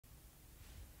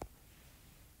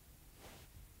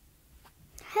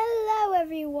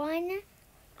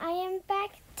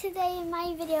today in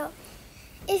my video.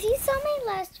 If you saw my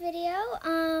last video,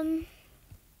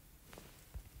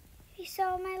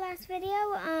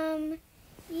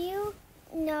 you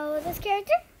know this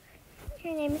character. Her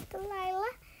name is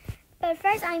Delilah. But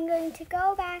first I'm going to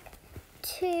go back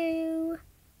to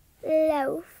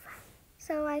Loaf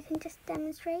so I can just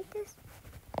demonstrate this.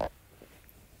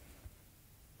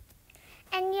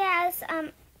 And yes,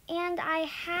 and I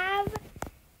have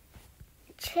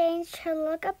changed her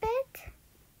look a bit,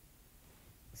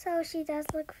 so she does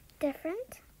look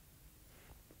different.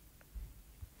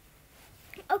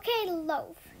 Okay,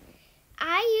 Loaf.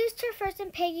 I used her first in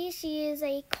Piggy. She is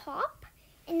a cop.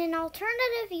 In an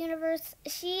alternative universe,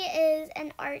 she is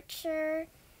an archer,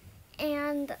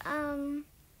 and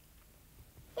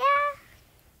yeah,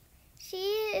 she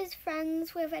is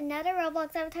friends with another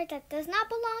Roblox avatar that does not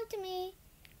belong to me.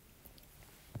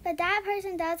 But that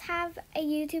person does have a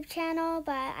YouTube channel,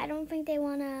 but I don't think they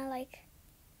want to,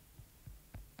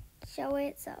 show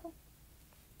it, so.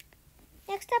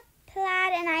 Next up,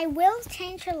 Plaid, and I will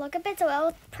change her look a bit, so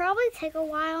it'll probably take a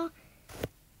while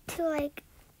to,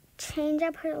 change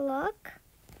up her look.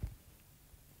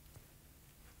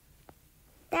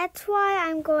 That's why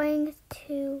I'm going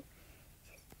to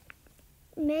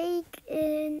make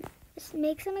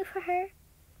something for her.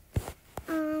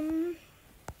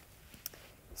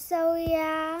 So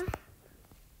yeah.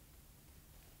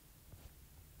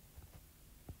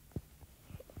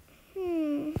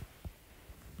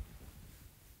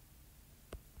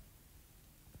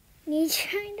 Me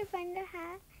trying to find a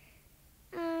hat.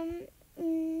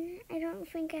 I don't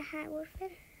think a hat would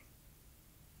fit her.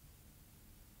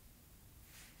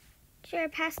 Sure,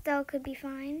 pastel could be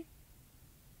fine.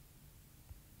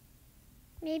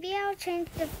 Maybe I'll change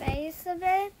the face a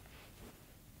bit.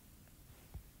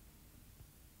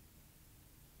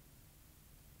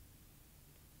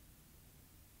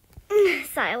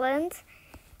 Silent.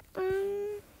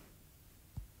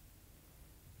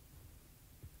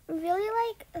 Really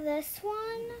like this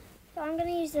one, so I'm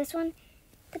gonna use this one.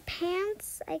 The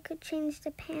pants, I could change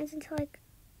the pants into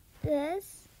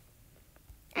this.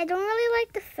 I don't really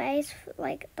like the face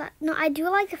like that. No, I do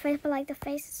like the face, but the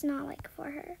face is not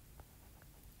for her.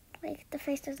 The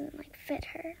face doesn't fit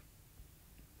her.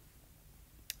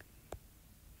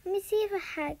 Let me see if a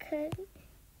hat could.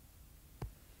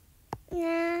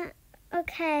 Nah.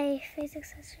 Okay, face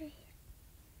accessory.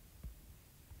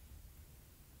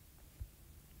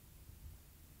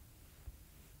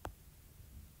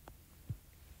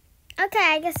 Okay,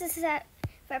 I guess this is it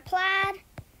for Plaid.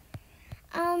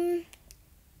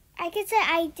 I could say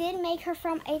I did make her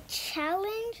from a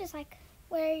challenge. It's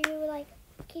where you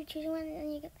keep choosing one and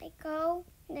then you get go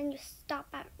and then you stop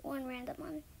at one random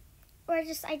one. Or I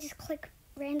just click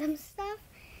random stuff.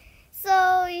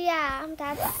 So yeah,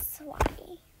 that's why.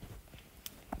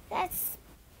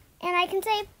 And I can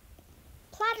say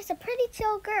Plaid is a pretty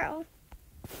chill girl.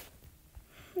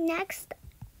 Next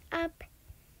up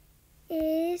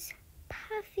is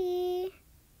Puffy.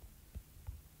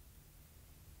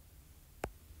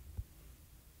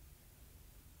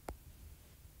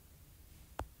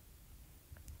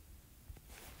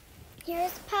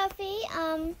 Here's Puffy.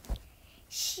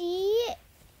 She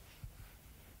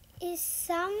is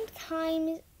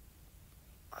sometimes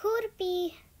could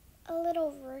be a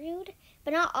little rude,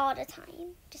 but not all the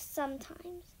time. Just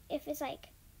sometimes. If it's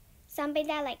somebody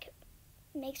that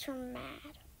makes her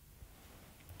mad.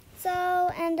 So,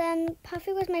 and then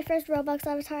Puffy was my first Roblox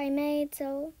avatar I made,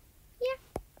 so yeah.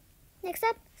 Next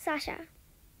up, Sasha.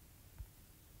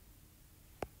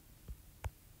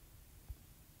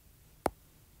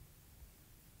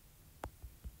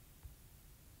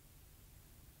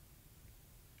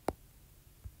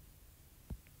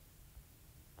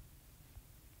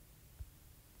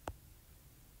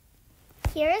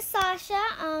 Here is Sasha.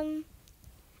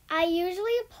 I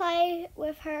usually play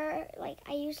with her,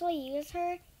 I usually use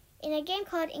her in a game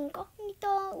called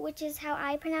Incognito, which is how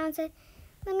I pronounce it.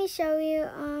 Let me show you.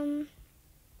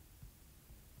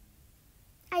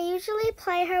 I usually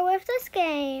play her with this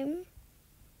game.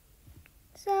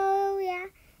 So, yeah.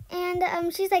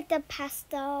 And she's the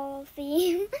pastel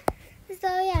theme. So,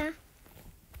 yeah.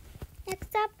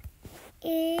 Next up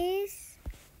is...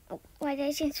 Oh, why did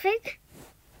I change face?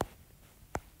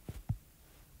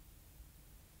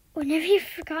 Whenever you've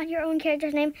forgotten your own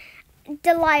character's name,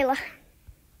 Delilah.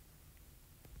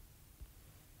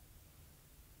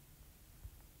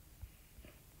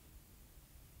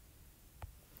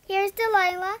 Here's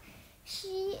Delilah. She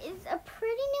is a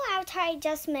pretty new avatar I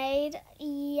just made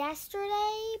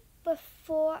yesterday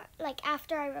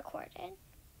after I recorded.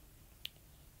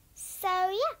 So,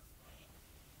 yeah.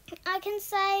 I can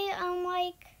say,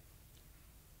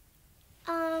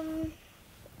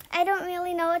 I don't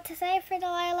really know what to say for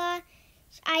Delilah.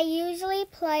 I usually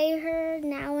play her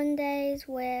nowadays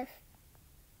with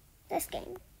this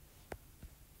game.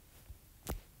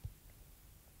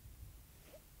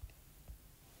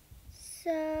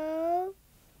 So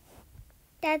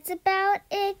that's about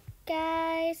it,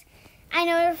 guys. I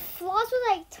know Floss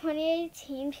was like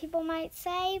 2018, people might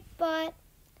say, but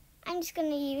I'm just going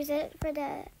to use it for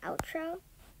the outro.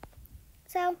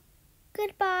 So,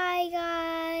 goodbye,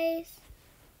 guys.